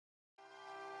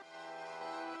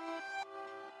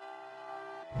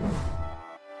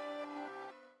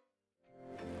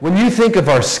When you think of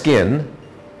our skin,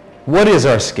 what is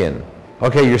our skin?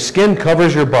 Okay, your skin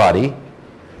covers your body,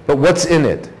 but what's in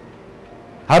it?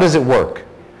 How does it work?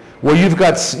 Well, you've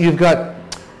got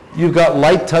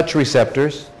light touch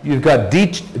receptors, you've got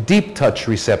deep touch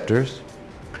receptors,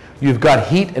 you've got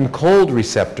heat and cold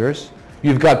receptors,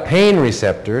 you've got pain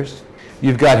receptors,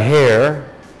 you've got hair,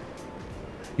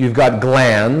 you've got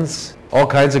glands, all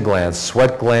kinds of glands,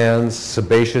 sweat glands,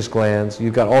 sebaceous glands,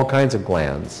 you've got all kinds of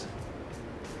glands.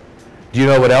 Do you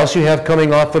know what else you have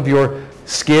coming off of your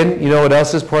skin? You know what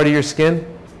else is part of your skin?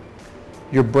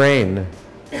 Your brain,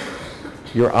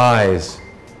 your eyes,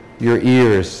 your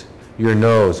ears, your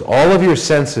nose. All of your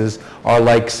senses are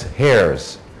like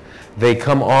hairs. They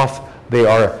come off, they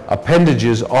are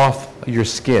appendages off your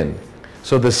skin.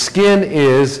 So the skin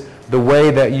is the way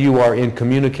that you are in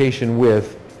communication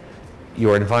with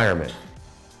your environment.